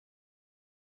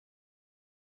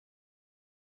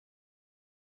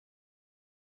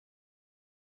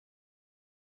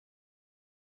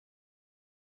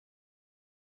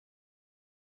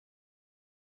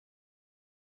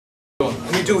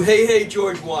do Hey Hey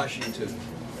George Washington.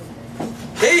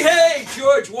 Hey hey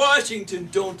George Washington,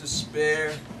 don't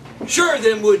despair. Sure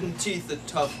them wooden teeth are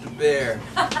tough to bear.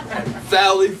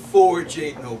 Valley Forge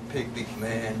ain't no picnic,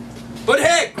 man. But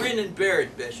heck, grin and bear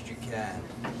it best you can.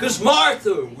 'Cause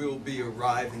Martha will be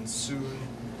arriving soon.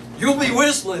 You'll be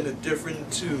whistling a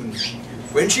different tune.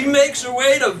 When she makes her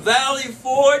way to Valley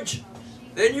Forge,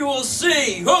 then you will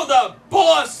see who the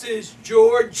boss is,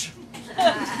 George.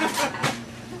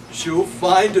 She'll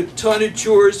find a ton of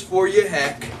chores for you,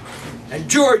 heck. And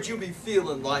George, you'll be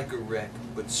feeling like a wreck.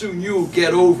 But soon you'll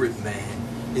get over it,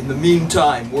 man. In the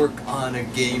meantime, work on a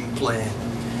game plan.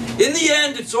 In the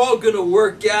end, it's all gonna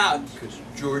work out. 'Cause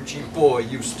Georgie boy,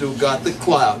 you've still got the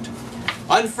clout.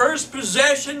 On first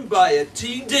possession by a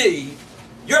TD,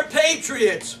 your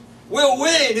Patriots will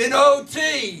win in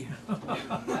OT.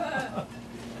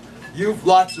 You've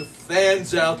lots of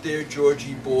fans out there,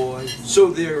 Georgie boy, so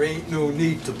there ain't no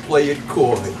need to play it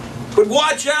coy. But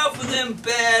watch out for them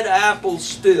bad apples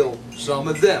still. Some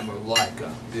of them are like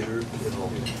a bitter pill.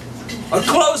 A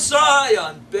close eye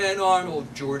on Ben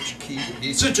Arnold, George Keaton.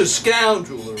 He's such a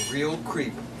scoundrel, a real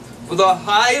creep. For the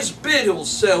highest bid he'll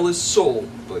sell his soul,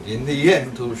 but in the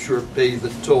end he'll sure pay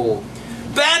the toll.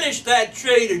 Banish that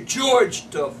traitor George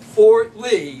to Fort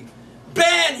Lee.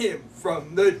 Ban him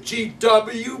from the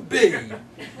GWB.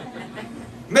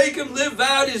 Make him live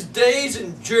out his days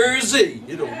in Jersey.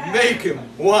 It'll make him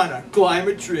wanna climb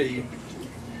a tree.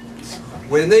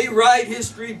 When they write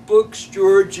history books,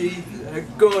 Georgie, they're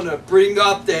gonna bring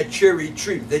up that cherry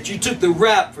tree that you took the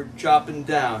rap for chopping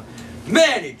down.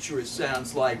 Man, it sure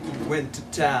sounds like you went to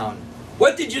town.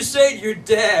 What did you say to your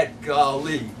dad,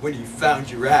 golly, when he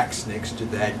found your axe next to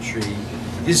that tree?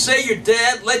 You say your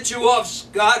dad let you off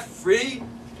scot-free?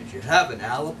 Did you have an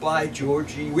alibi,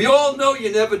 Georgie? We all know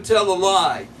you never tell a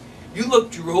lie. You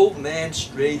looked your old man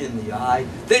straight in the eye.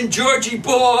 Then, Georgie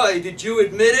boy, did you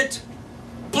admit it?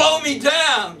 Blow me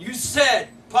down, you said,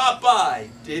 Popeye,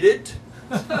 did it?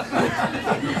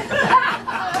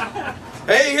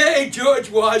 Hey, hey, George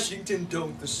Washington,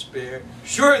 don't despair.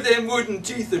 Sure, them wooden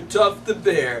teeth are tough to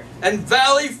bear. And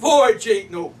Valley Forge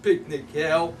ain't no picnic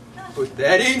hell. But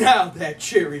that ain't how that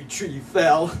cherry tree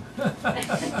fell.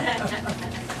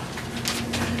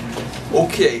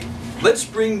 Okay, let's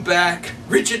bring back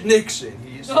Richard Nixon.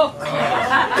 He's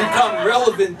become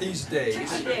relevant these days.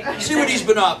 See what he's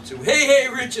been up to. Hey, hey,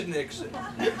 Richard Nixon.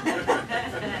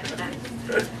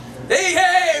 Hey,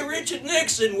 hey, Richard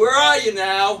Nixon, where are you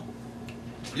now?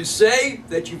 You say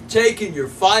that you've taken your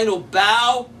final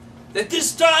bow, that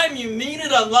this time you mean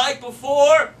it unlike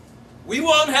before. We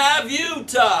won't have you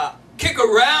to kick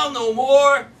around no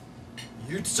more.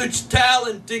 You'd such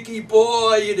talent, Dickie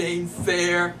boy, it ain't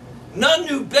fair. None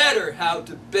knew better how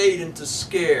to bait and to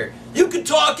scare. You could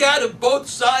talk out of both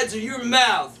sides of your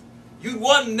mouth. You'd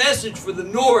one message for the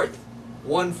North,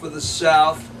 one for the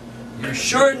South. You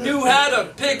sure knew how to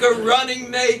pick a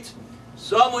running mate.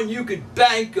 Someone you could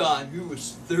bank on who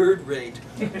was third rate.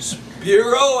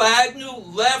 Spiro Agnew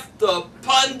left the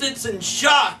pundits in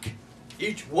shock.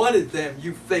 Each one of them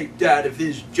you faked out of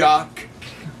his jock.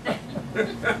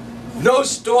 No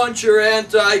stauncher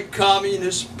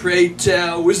anti-communist, pray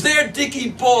tell. Was there,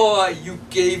 Dickie boy, you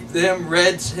gave them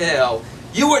Reds hell.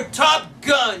 You were Top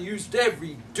Gun, used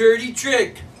every dirty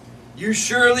trick. You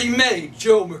surely made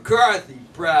Joe McCarthy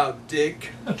proud,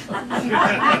 Dick. In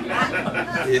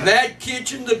that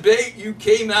kitchen debate, you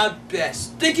came out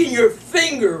best, sticking your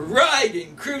finger right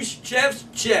in Khrushchev's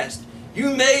chest. You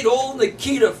made old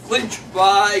Nikita flinch,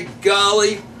 by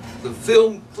golly. The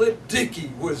film clip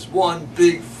Dickie was one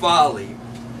big folly.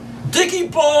 Dickie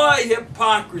boy,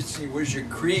 hypocrisy was your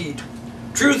creed.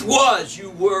 Truth was, you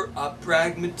were a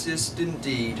pragmatist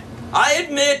indeed. I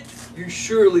admit, you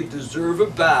surely deserve a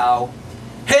bow.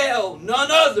 Hell,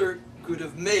 none other could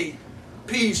have made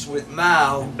peace with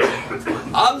Mao.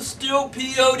 I'm still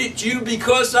PO'd at you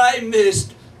because I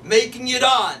missed making it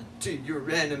on to your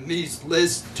enemies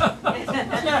list.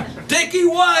 Dickie,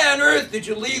 why on earth did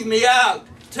you leave me out?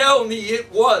 Tell me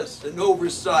it was an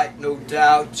oversight, no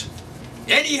doubt.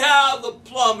 Anyhow, the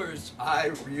plumbers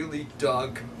I really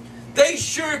dug. They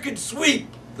sure could sweep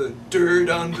the dirt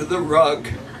under the rug.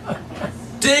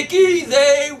 Dickie,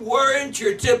 they weren't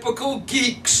your typical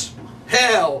geeks.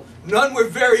 Hell, none were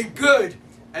very good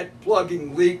at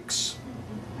plugging leaks.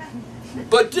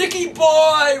 But Dickie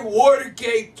boy,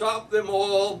 Watergate topped them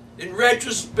all. In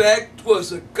retrospect,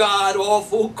 'twas a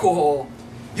god-awful call.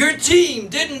 Your team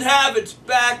didn't have its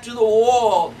back to the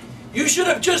wall. You should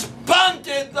have just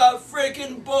bunted the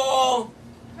frickin' ball.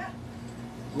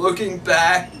 Looking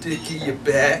back, Dickie, you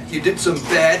bet, you did some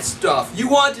bad stuff. You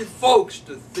wanted folks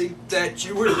to think that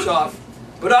you were tough.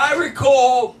 But I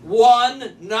recall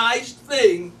one nice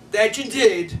thing that you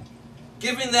did,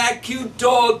 giving that cute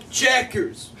dog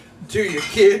Checkers to your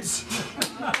kids.